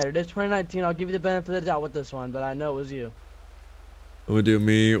 Like, you're right. It is 2019. I'll give you the benefit of the doubt with this one, but I know it was you. I'm gonna do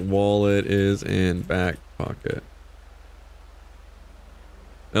me. Wallet is in back pocket.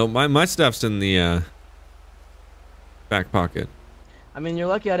 No, my stuff's in the back pocket. I mean, you're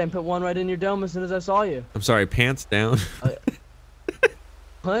lucky I didn't put one right in your dome as soon as I saw you. I'm sorry, pants down.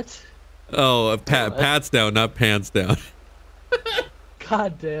 What? Oh, pats down, not pants down.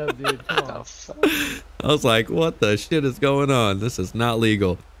 God damn, dude. Come on. I was like, what the shit is going on? This is not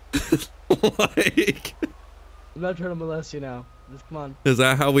legal. Like, I'm not trying to molest you now. Just come on. is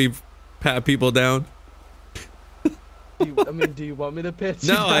that how we pat people down? Do you want me to pitch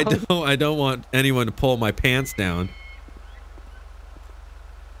you No, I down? don't. I don't want anyone to pull my pants down.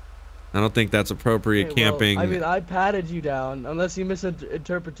 I don't think that's appropriate Okay, well, camping. I mean, I patted you down, unless you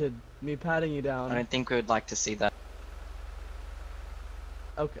misinterpreted me patting you down. I don't think we would like to see that.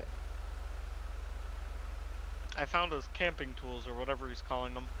 Okay. I found his camping tools or whatever he's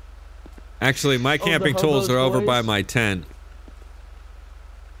calling them. Actually, my the camping tools hobo are over by toys? my tent.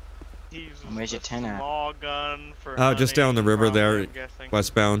 He uses Where's your a tent at? small gun for Oh, just down the hunting, river probably, there, I'm guessing.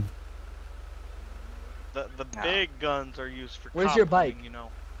 westbound. The No. big guns are used for Where's cop your bike? hunting, you know.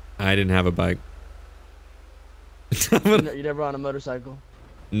 I didn't have a bike. You never on a motorcycle?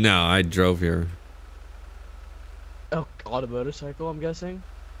 No, I drove here. Oh, on a motorcycle, I'm guessing?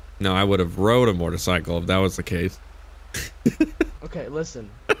 No, I would have rode a motorcycle if that was the case. Okay, listen.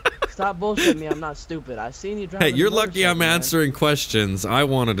 Stop bullshitting me. I'm not stupid. I seen you driving. Hey, a you're lucky I'm motorcycle, man. answering questions. I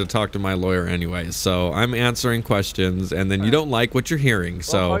wanted to talk to my lawyer anyway, so I'm answering questions, and then you Alright. don't like what you're hearing. Well,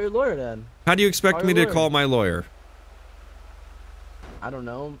 So call your lawyer then. how do you expect call me your to lawyer. call my lawyer? I don't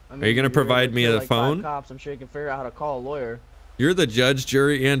know. I mean, Are you gonna you're provide me kill, a like, 5 phone? Cops. I'm sure you can figure out how to call a lawyer. You're the judge,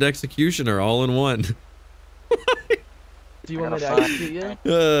 jury, and executioner all in one. Do you I want me to got a execute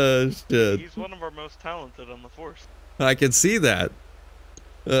you? Oh, shit. He's one of our most talented on the force. I can see that.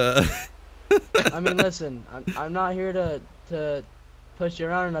 I mean, listen. I'm not here to push you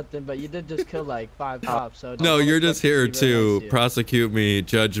around or nothing, but you did just kill like 5 cops. So No, don't you're expect just here me to be very nice to you. prosecute me,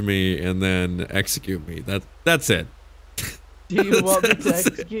 judge me, and then execute me. That's it. Do you want me to That's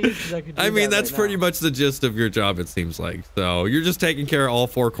it. execute you? 'Cause I could do I mean, that that's right pretty now. much the gist of your job, it seems like. So you're just taking care of all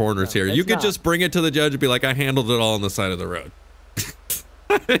 4 corners No, here. You it's could not. just bring it to the judge and be like, I handled it all on the side of the road.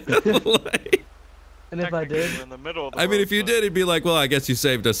 Like, And if I Technically, did, we're in the middle of the I mean, road, if you but did, he'd be like, well, I guess you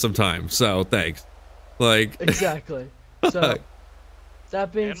saved us some time. So thanks. Like, exactly. So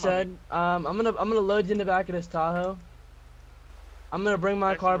that being And said, I'm gonna load you in the back of this Tahoe. I'm gonna bring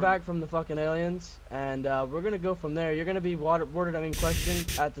my car Excellent. back from the fucking aliens, and we're gonna go from there. You're gonna be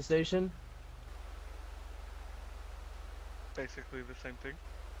questioned at the station. basically the same thing.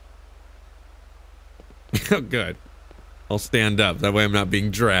 oh, good. I'll stand up. That way I'm not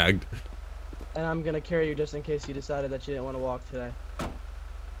being dragged. And I'm gonna carry you just in case you decided that you didn't want to walk today.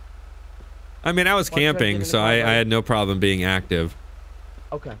 I mean, I was Why don't you guys get camping, in the so car, I buddy? had no problem being active.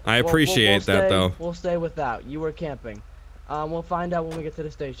 Okay. I appreciate that, stay, though. We'll stay with that. You were camping. We'll find out when we get to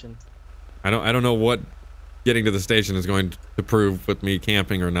the station. I don't know what getting to the station is going to prove with me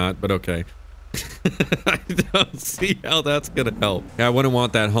camping or not, but okay. I don't see how that's gonna help. Yeah, I wouldn't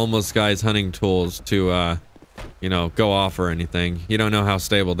want that homeless guy's hunting tools to, you know, go off or anything. You don't know how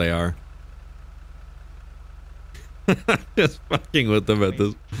stable they are. Just fucking with them at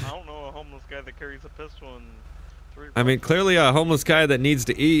this. I don't know a homeless guy that carries a pistol and 3 I mean, clearly a homeless guy that needs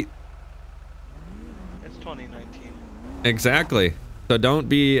to eat. It's 2019. Exactly. So don't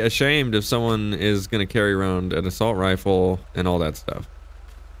be ashamed if someone is gonna carry around an assault rifle and all that stuff.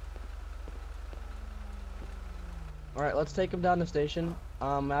 All right, let's take him down to the station.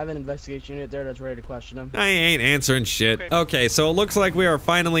 I have an investigation unit there that's ready to question him. I ain't answering shit. Okay. Okay, so it looks like we are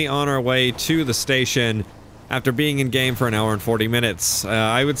finally on our way to the station after being in game for an hour and 40 minutes.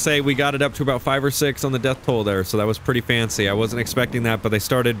 I would say we got it up to about 5 or 6 on the death toll there, so that was pretty fancy. I wasn't expecting that, but they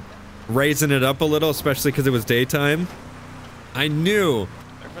started raising it up a little, especially because it was daytime. I knew.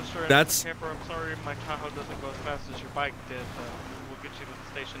 Mr. That's- Camper, I'm sorry my Tahoe doesn't go as fast as your bike did. We'll get you to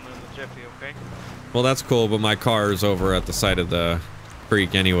the station in the Jiffy, okay? Well, that's cool, but my car is over at the side of the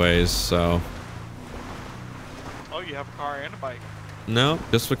creek anyways, so... Oh, you have a car and a bike. No,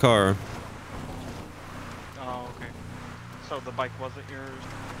 just the car. Oh, okay. So the bike wasn't yours?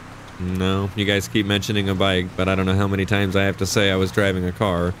 No, you guys keep mentioning a bike, but I don't know how many times I have to say I was driving a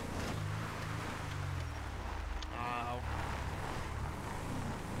car.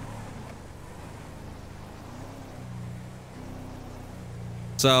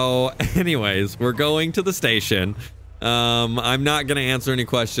 So, anyways, we're going to the station. I'm not going to answer any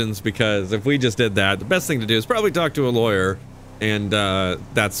questions because if we just did that, the best thing to do is probably talk to a lawyer, and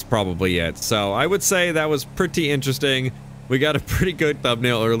that's probably it. So, I would say that was pretty interesting. We got a pretty good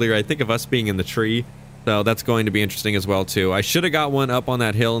thumbnail earlier, I think, of us being in the tree. So, that's going to be interesting as well, too. I should have got one up on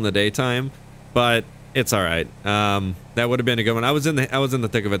that hill in the daytime, but it's all right. That would have been a good one. I was in the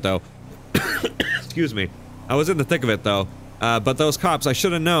thick of it, though. Excuse me. I was in the thick of it, though. But those cops, I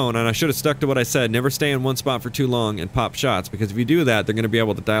should have known, and I should have stuck to what I said. Never stay in one spot for too long and pop shots, because if you do that, they're going to be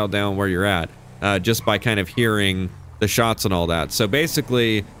able to dial down where you're at, just by kind of hearing the shots and all that. So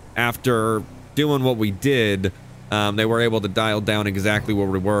basically, after doing what we did, they were able to dial down exactly where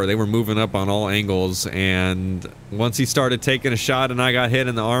we were. They were moving up on all angles, and once he started taking a shot and I got hit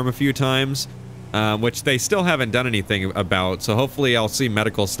in the arm a few times, which they still haven't done anything about, so hopefully I'll see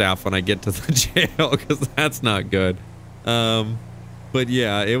medical staff when I get to the jail, because that's not good. But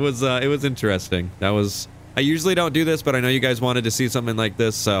yeah, it was interesting. I usually don't do this, but I know you guys wanted to see something like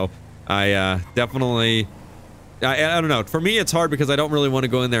this, so I definitely... I don't know. For me, it's hard because I don't really want to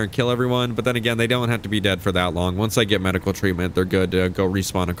go in there and kill everyone. But then again, they don't have to be dead for that long. Once I get medical treatment, they're good to go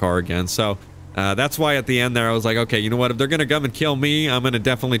respawn a car again. So that's why at the end there, I was like, okay, you know what? If they're going to come and kill me, I'm going to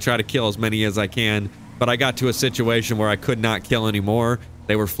definitely try to kill as many as I can. But I got to a situation where I could not kill anymore.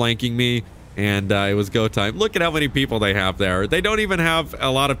 They were flanking me, and it was go time. Look at how many people they have there. They don't even have a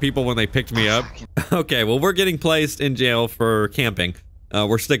lot of people when they picked me up. Okay, well, we're getting placed in jail for camping.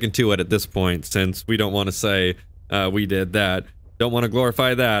 We're sticking to it at this point, since we don't want to say... we did that. Don't want to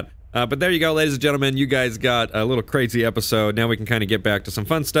glorify that. But there you go, ladies and gentlemen. You guys got a little crazy episode. Now we can kind of get back to some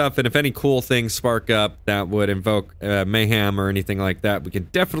fun stuff. And if any cool things spark up that would invoke mayhem or anything like that, we can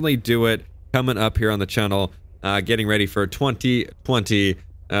definitely do it coming up here on the channel. Getting ready for 2020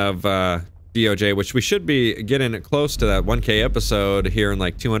 of DOJ, which we should be getting close to that 1K episode here in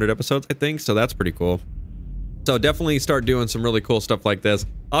like 200 episodes, I think. So that's pretty cool. So definitely start doing some really cool stuff like this.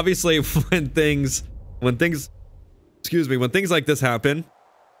 Obviously, when things like this happen,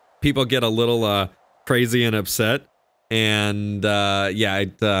 people get a little crazy and upset, and yeah,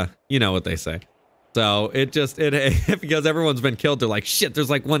 you know what they say. So it because everyone's been killed, they're like, shit, there's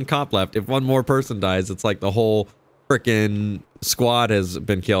like one cop left. If one more person dies, it's like the whole freaking squad has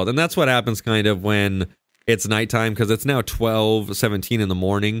been killed. And that's what happens kind of when it's nighttime, because it's now 12:17 in the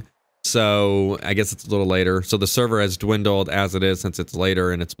morning. So I guess it's a little later. So the server has dwindled as it is, since it's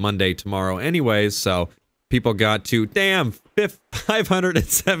later and it's Monday tomorrow anyways. So people got to, damn,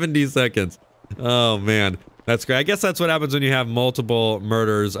 570 seconds. Oh, man. That's great. I guess that's what happens when you have multiple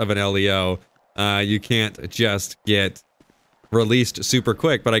murders of an LEO. You can't just get released super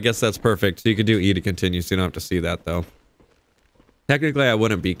quick, but I guess that's perfect. So you can do E to continue, so you don't have to see that, though. Technically, I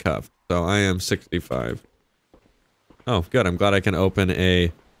wouldn't be cuffed, so I am 65. Oh, good. I'm glad I can open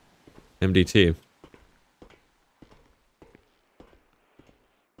a MDT.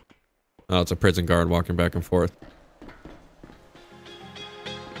 Oh, it's a prison guard walking back and forth.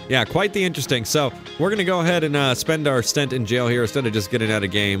 Yeah, quite the interesting. So, we're going to go ahead and spend our stint in jail here instead of just getting out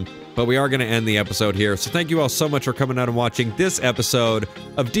of game. But we are going to end the episode here. So, thank you all so much for coming out and watching this episode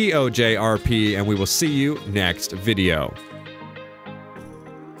of DOJRP, and we will see you next video.